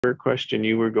question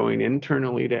you were going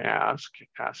internally to ask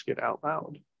it out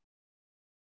loud.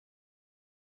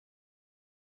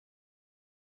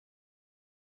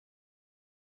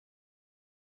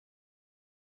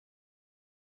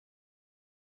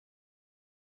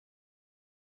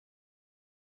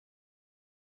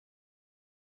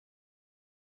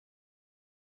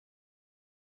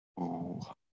 Oh.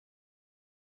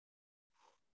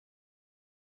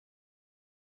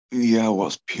 Yeah,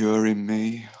 what's pure in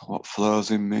me, what flows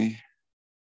in me.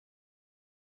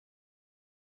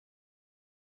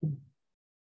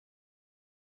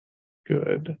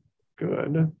 Good.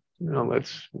 Now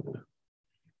let's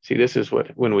see, this is what,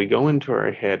 when we go into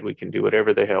our head, we can do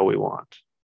whatever the hell we want.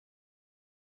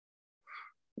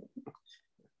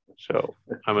 So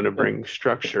I'm going to bring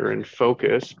structure and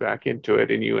focus back into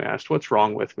it. And you asked, what's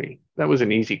wrong with me? That was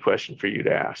an easy question for you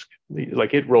to ask.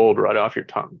 Like it rolled right off your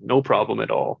tongue. No problem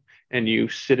at all. And you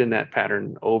sit in that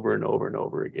pattern over and over and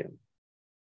over again.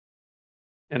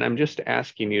 And I'm just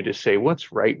asking you to say,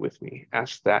 what's right with me?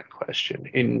 Ask that question.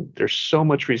 And there's so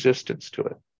much resistance to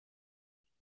it.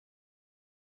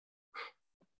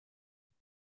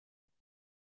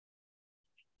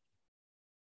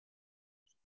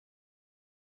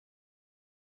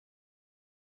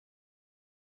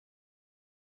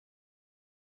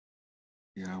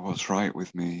 Yeah, what's right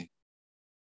with me?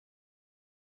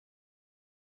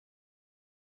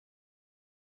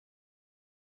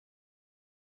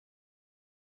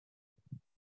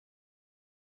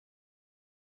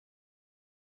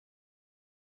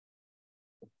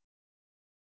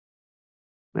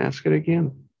 Ask it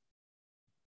again.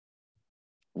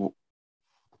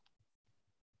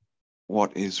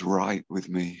 What is right with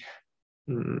me?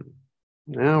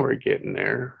 Now we're getting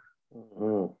there.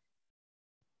 Mm-hmm.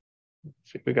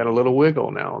 See, we got a little wiggle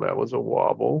now. That was a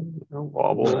wobble. A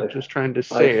wobble. Just trying to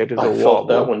say it is a I wobble. felt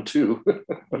that one too.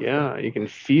 Yeah, you can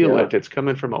feel Yeah. it. It's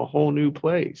coming from a whole new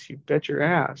place. You bet your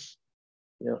ass.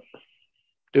 Yeah.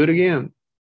 Do it again.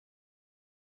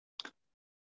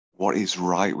 What is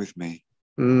right with me?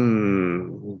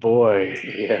 Boy.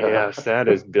 Yeah. Yes, that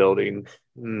is building.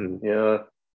 Yeah.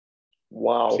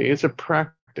 Wow. See, it's a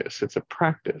practice. It's a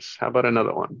practice. How about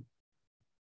another one?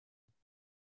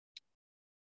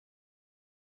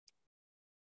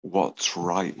 What's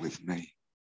right with me?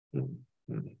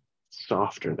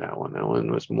 Softer, that one. That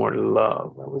one was more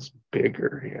love. That was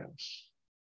bigger, yes.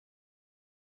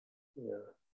 Yeah.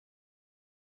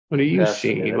 What are you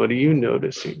seeing? What are you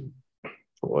noticing,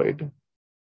 Floyd?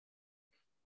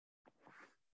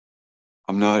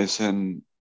 I'm noticing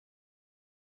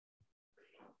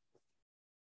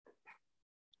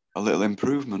a little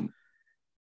improvement,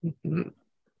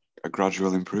 a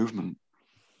gradual improvement.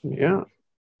 Yeah.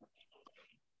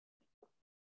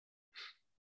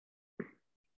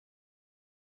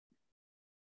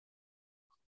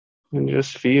 And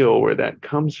just feel where that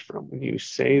comes from. When you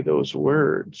say those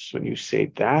words, when you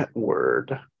say that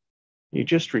word, you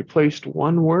just replaced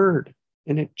one word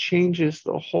and it changes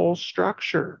the whole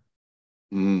structure.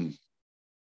 The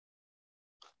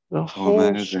whole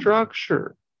amazing.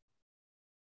 structure.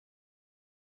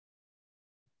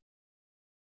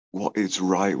 What is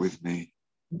right with me?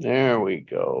 There we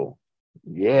go.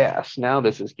 Yes, now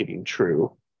this is getting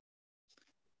true.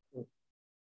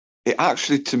 It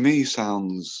actually, to me,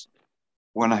 sounds,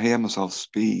 when I hear myself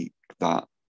speak, that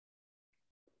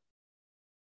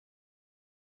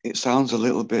it sounds a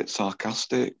little bit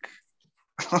sarcastic.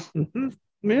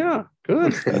 Yeah,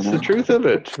 good. That's the truth of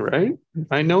it, right?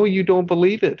 I know you don't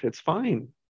believe it. It's fine.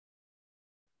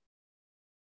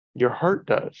 Your heart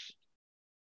does.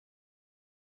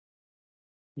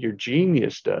 Your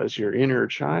genius does. Your inner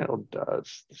child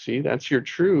does. See, that's your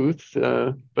truth,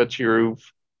 but your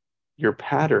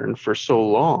pattern for so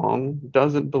long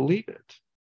doesn't believe it.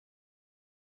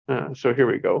 So here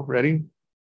we go. Ready?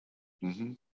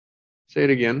 Say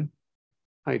it again.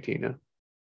 Hi, Tina.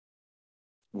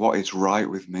 What is right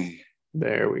with me?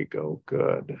 There we go.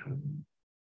 Good.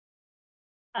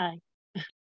 Hi.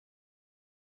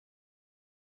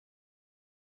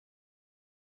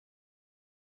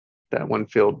 That one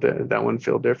feel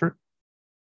different?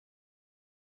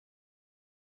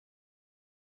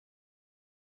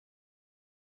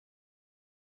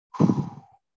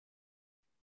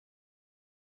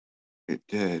 It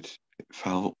did. It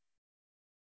felt,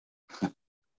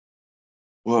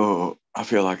 whoa, I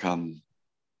feel like I'm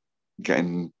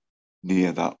getting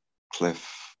near that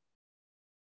cliff,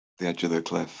 the edge of the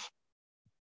cliff,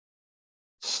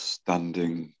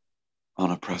 standing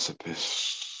on a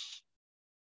precipice,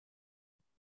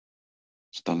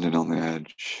 standing on the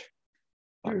edge,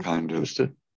 that kind of.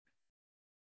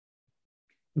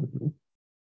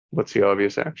 What's the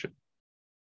obvious action?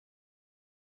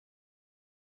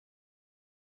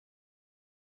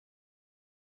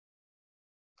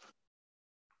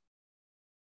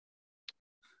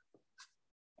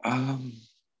 Um,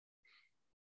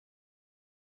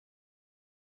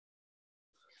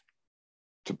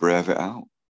 to brave it out.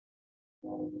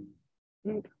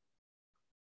 Good.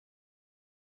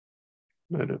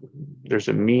 There's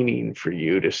a meaning for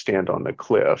you to stand on the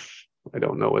cliff. I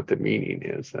don't know what the meaning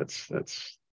is. That's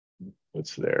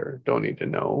what's there. Don't need to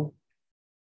know.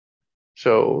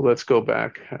 So let's go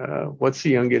back. What's the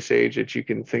youngest age that you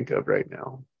can think of right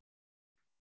now?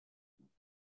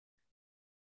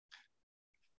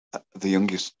 The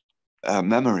youngest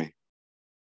memory.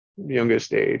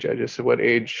 Youngest age. I just said, what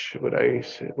age would I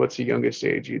say? What's the youngest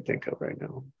age you'd think of right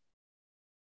now?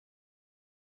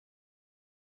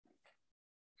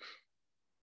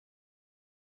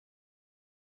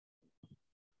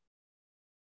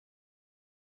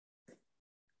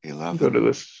 Go 11. to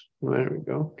this. There we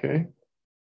go. Okay.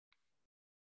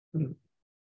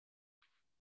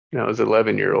 Now, as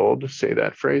 11-year-old, say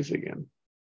that phrase again.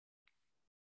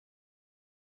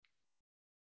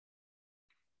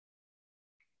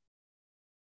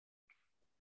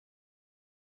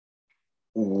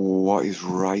 What is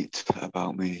right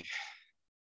about me?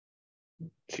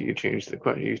 So you changed the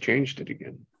question. You changed it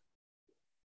again.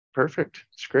 Perfect.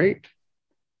 It's great.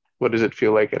 What does it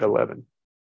feel like at 11?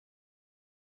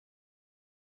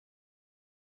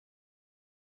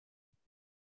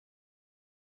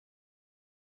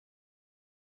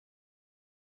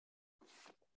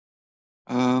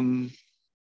 Um,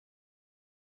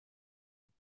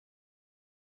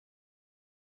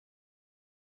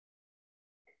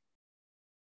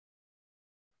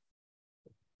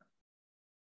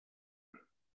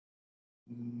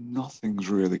 Nothing's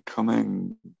really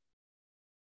coming.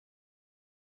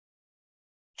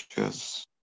 Just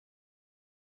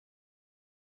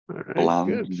All right, good.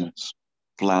 blandness.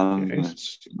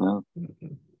 Blandness, you know?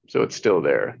 Mhm. So it's still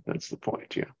there. That's the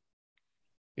point. Yeah.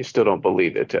 You still don't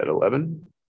believe it at 11.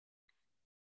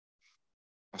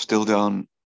 I still don't,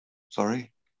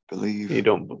 sorry, believe. You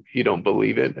don't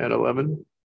believe it at 11.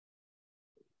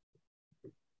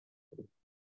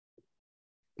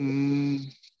 Mm,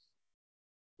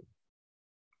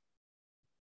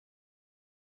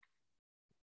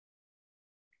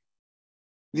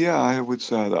 yeah, I would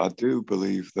say that I do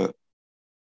believe that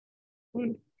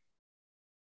Good.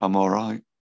 I'm all right.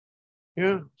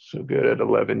 Yeah. So good at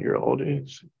 11-year-old.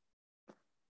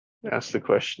 Ask the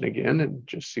question again and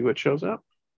just see what shows up.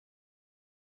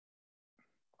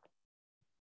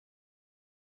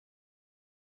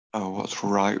 Oh, what's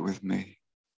right with me?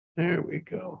 There we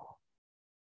go.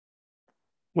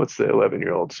 What's the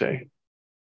 11-year-old say?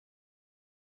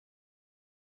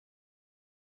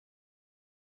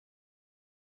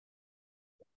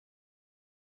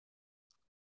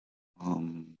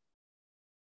 Um,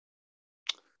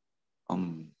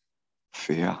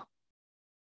 Fear.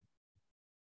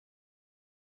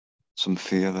 Some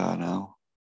fear there now.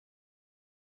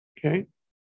 Okay.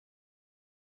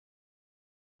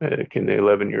 Can the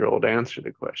 11-year-old answer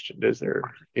the question? Is there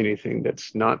anything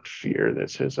that's not fear that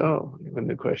says, oh, when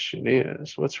the question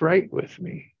is, what's right with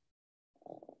me?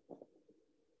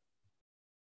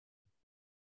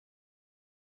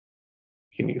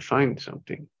 Can you find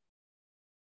something?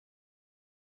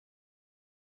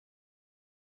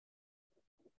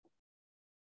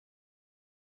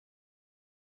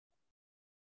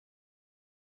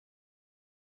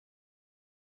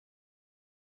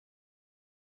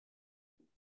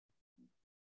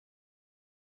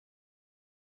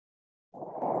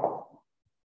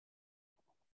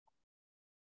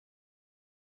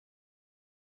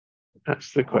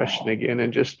 Ask the question again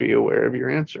and just be aware of your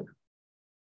answer.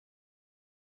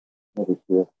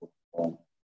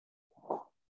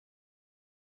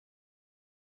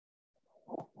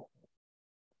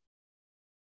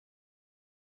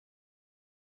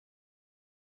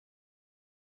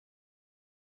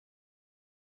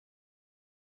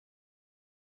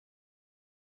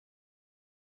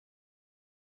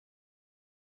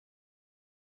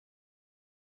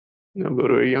 Now go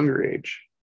to a younger age.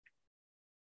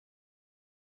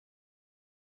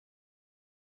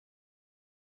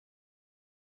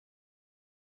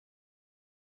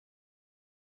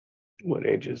 What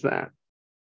age is that?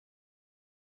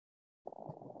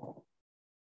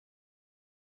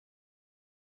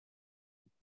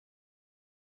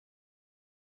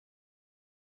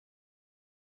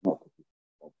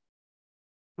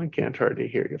 I can't hardly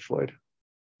hear you, Floyd.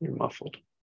 You're muffled.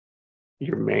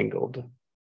 You're mangled,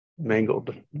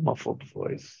 muffled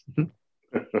voice.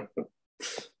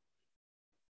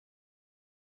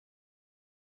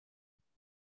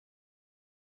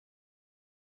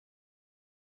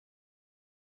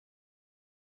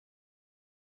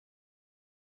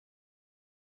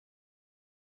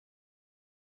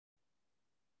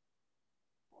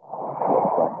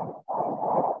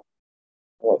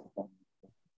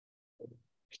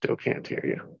 Still can't hear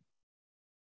you.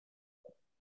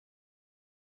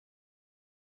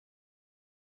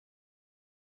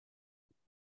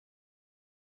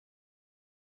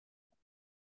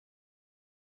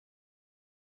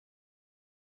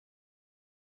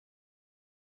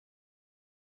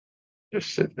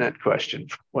 Just sit in that question.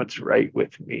 What's right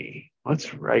with me?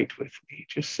 What's right with me?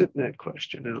 Just sit in that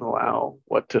question and allow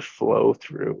what to flow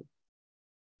through.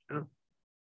 Yeah.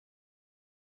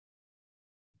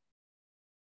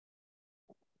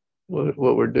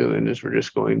 What we're doing is we're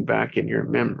just going back in your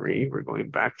memory. We're going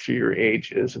back through your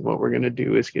ages. And what we're going to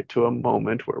do is get to a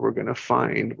moment where we're going to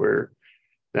find where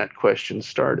that question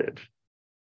started.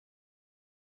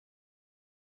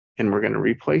 And we're going to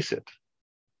replace it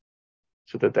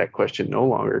so that that question no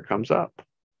longer comes up.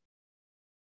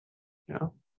 Yeah.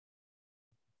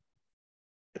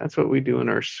 That's what we do in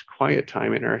our quiet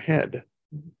time in our head.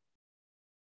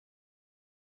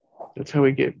 That's how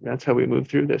we move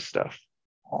through this stuff.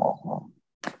 All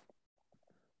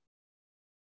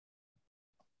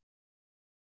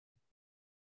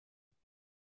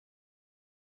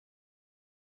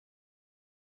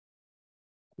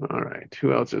right,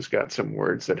 who else has got some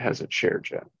words that hasn't shared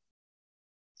yet?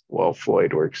 Well,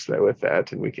 Floyd works with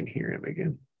that and we can hear him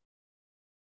again.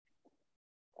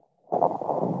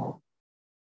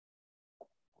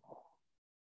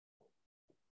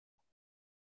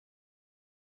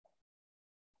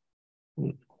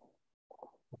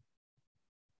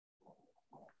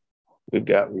 We've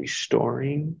got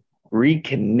restoring,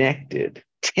 reconnected,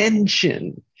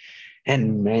 tension,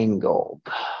 and mangled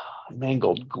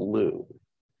glue.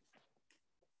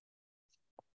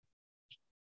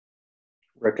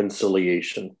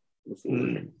 Reconciliation.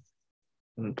 Mm-hmm.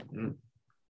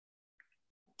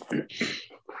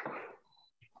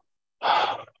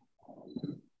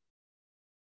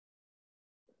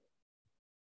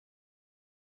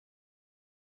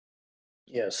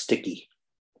 Yeah, sticky.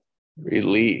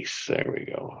 Release. There we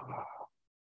go.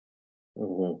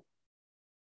 Mm-hmm.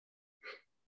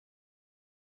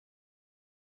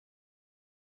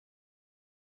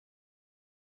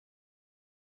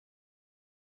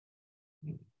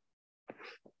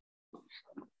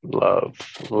 Love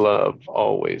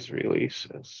always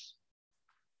releases.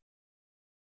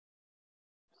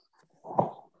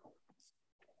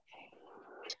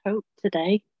 Hope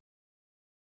today.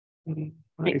 Hi,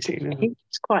 Tina.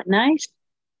 It's quite nice.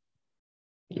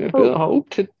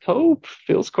 Hope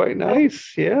feels quite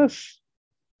nice. Yes,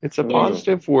 it's a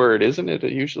positive word, isn't it?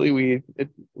 Usually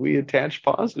we attach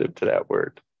positive to that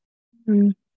word.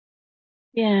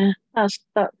 Yeah, that's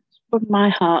from my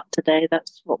heart today.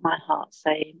 That's what my heart's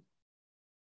saying.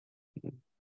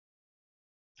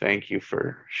 Thank you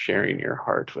for sharing your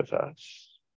heart with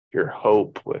us, your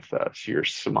hope with us, your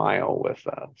smile with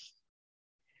us.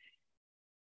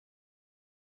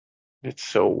 It's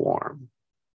so warm.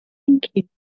 Thank you.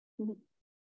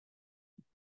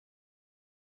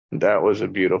 That was a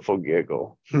beautiful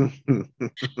giggle. It's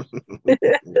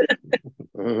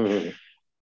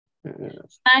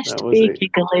nice to be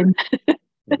giggling.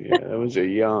 Yeah, that was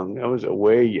a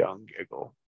way young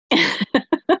giggle.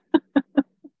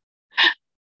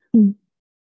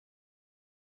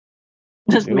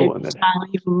 Does make me smile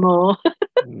even more.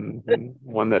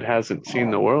 One that hasn't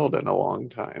seen the world in a long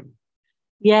time.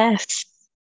 Yes.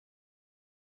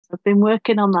 I've been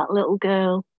working on that little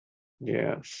girl.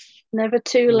 Yes. Never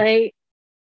too late.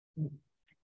 Good.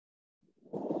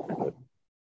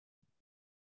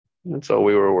 That's all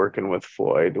we were working with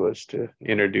Floyd, was to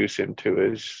introduce him to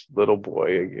his little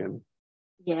boy again.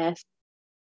 Yes.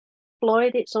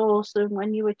 Floyd, it's awesome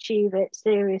when you achieve it,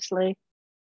 seriously.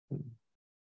 You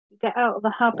get out of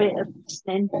the habit of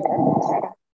listening.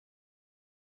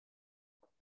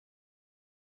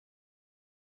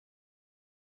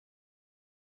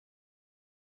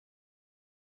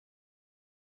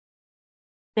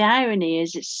 The irony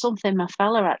is, it's something my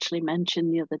fella actually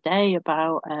mentioned the other day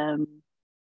about,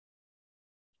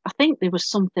 I think there was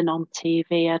something on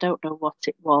TV, I don't know what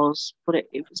it was, but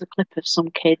it was a clip of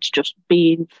some kids just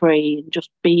being free and just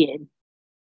being.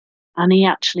 And he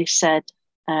actually said,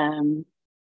 wouldn't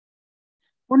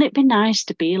it be nice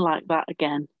to be like that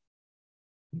again?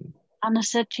 And I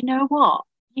said, you know what?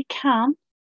 You can.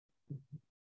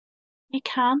 You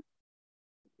can.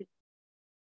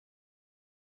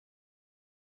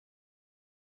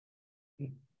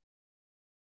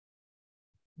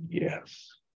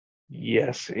 Yes.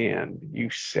 Yes, and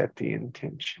you set the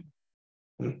intention.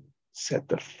 Set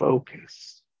the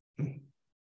focus. I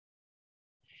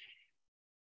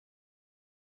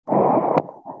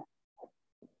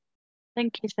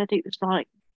think he said it was like,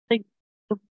 I think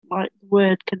the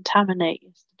word contaminate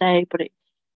yesterday, but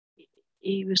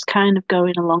he was kind of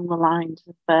going along the lines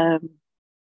of,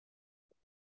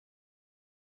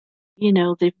 you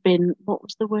know, they've been, what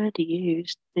was the word he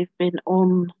used? They've been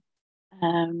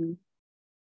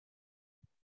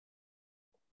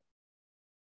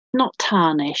not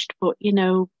tarnished, but, you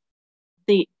know,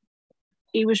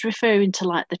 he was referring to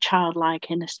like the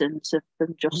childlike innocence of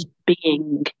them just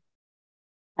being.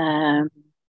 And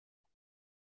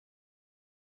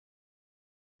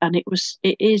it's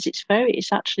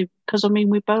actually, because I mean,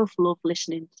 we both love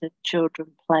listening to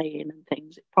children playing and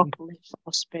things. It properly lifts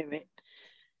our spirit,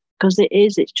 because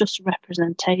it's just a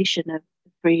representation of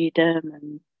freedom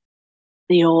and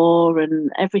the awe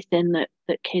and everything that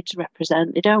kids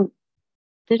represent. They don't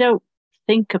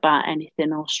think about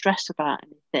anything or stress about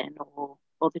anything, or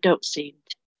they don't seem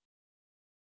to.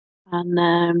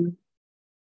 And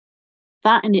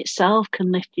that in itself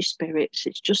can lift your spirits.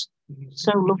 It's just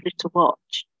so lovely to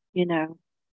watch, you know.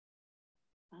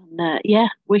 And yeah,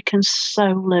 we can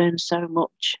learn so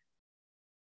much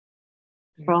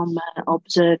from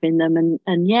observing them,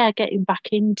 and yeah, getting back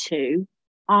into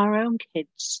our own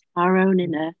kids, our own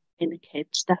inner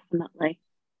kids, definitely.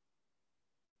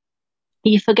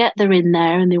 You forget they're in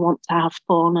there and they want to have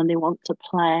fun and they want to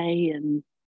play and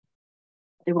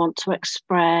they want to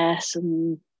express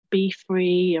and be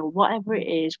free or whatever it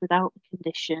is without the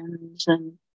conditions.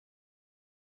 And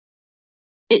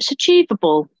it's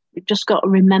achievable. We've just got to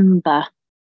remember, I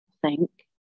think.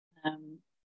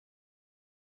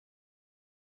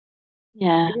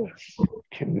 Yeah.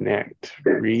 Connect,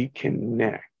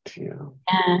 reconnect, you know.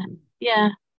 Yeah.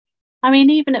 I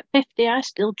mean, even at 50, I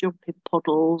still jump in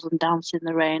puddles and dance in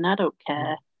the rain. I don't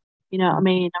care. You know what I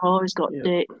mean? I've always got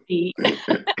dirty feet.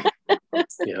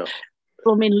 Yeah.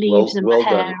 Plumbing leaves in my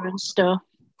hair and stuff.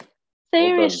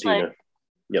 Seriously. Well done,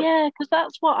 yep. Yeah, because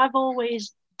that's what I've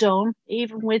always done,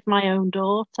 even with my own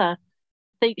daughter. I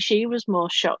think she was more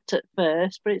shocked at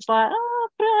first, but it's like,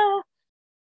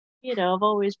 you know, I've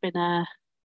always been a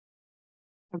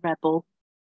rebel.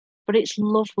 But it's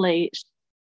lovely.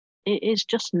 It is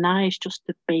just nice just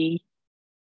to be.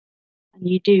 And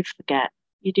you do forget.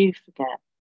 You get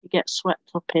swept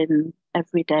up in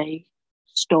everyday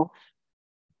stuff.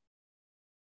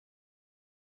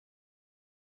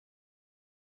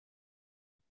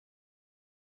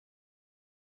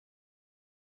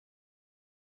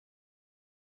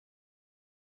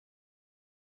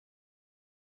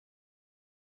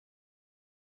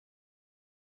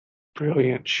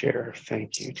 Brilliant share.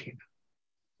 Thank you, Tina.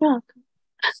 Welcome.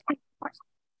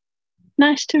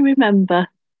 Nice to remember.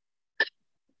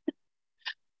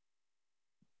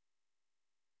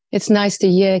 It's nice to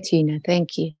hear, Tina.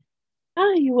 Thank you.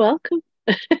 Oh, you're welcome.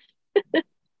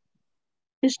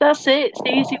 That's it. It's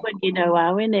easy when you know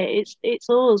how, isn't it? It's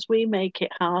us. We make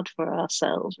it hard for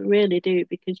ourselves. We really do,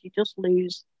 because you totally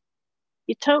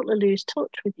lose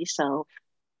touch with yourself,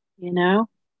 you know?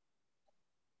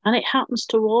 And it happens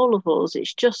to all of us.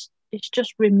 It's just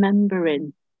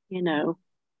remembering, you know,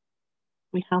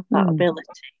 we have that ability.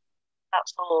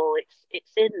 That's all.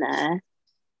 It's in there.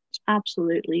 It's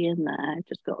absolutely in there.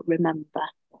 Just got to remember.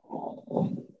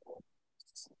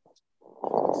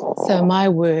 So my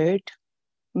word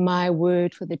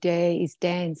for the day is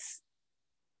dance.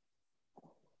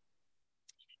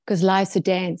 Because life's a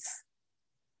dance.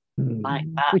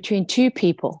 Like that. Between two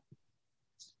people.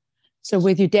 So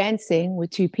with you dancing with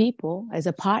two people as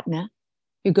a partner,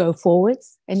 you go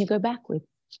forwards and you go backwards.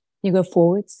 You go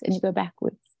forwards and you go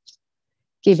backwards.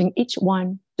 Giving each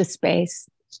one the space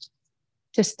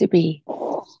just to be.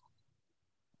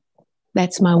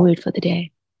 That's my word for the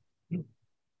day.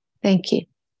 Thank you.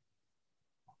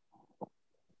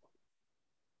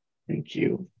 Thank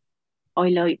you. I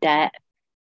like that.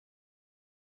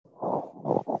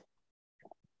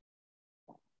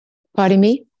 Pardon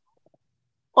me?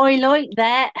 I like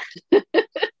that.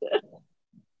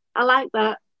 I like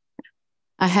that.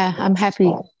 I'm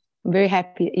happy. I'm very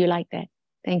happy that you like that.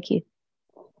 Thank you.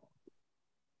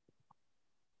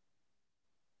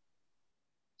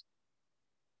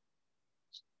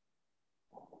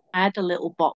 I had a little box